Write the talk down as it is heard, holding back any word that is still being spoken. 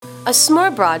A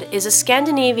smorrebrod is a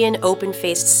Scandinavian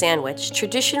open-faced sandwich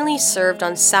traditionally served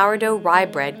on sourdough rye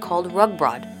bread called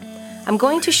rugbrod. I'm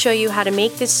going to show you how to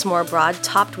make this smorrebrod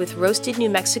topped with roasted New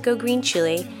Mexico green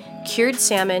chile, cured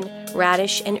salmon,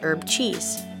 radish, and herb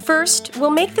cheese. First,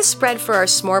 we'll make the spread for our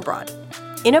smorrebrod.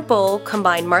 In a bowl,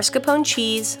 combine mascarpone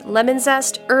cheese, lemon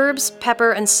zest, herbs,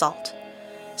 pepper, and salt.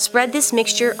 Spread this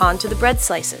mixture onto the bread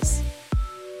slices.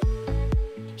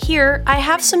 Here, I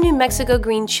have some New Mexico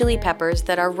green chili peppers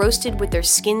that are roasted with their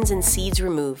skins and seeds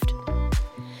removed.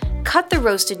 Cut the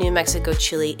roasted New Mexico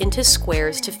chili into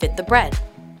squares to fit the bread.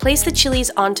 Place the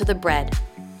chilies onto the bread.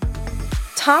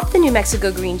 Top the New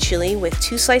Mexico green chili with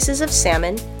 2 slices of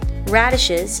salmon,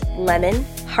 radishes, lemon,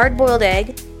 hard-boiled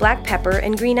egg, black pepper,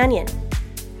 and green onion.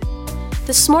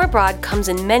 The smorrebrod comes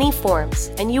in many forms,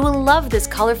 and you will love this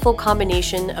colorful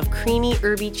combination of creamy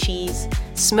herby cheese,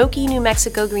 smoky New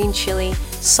Mexico green chili,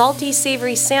 salty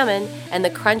savory salmon, and the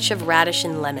crunch of radish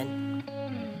and lemon.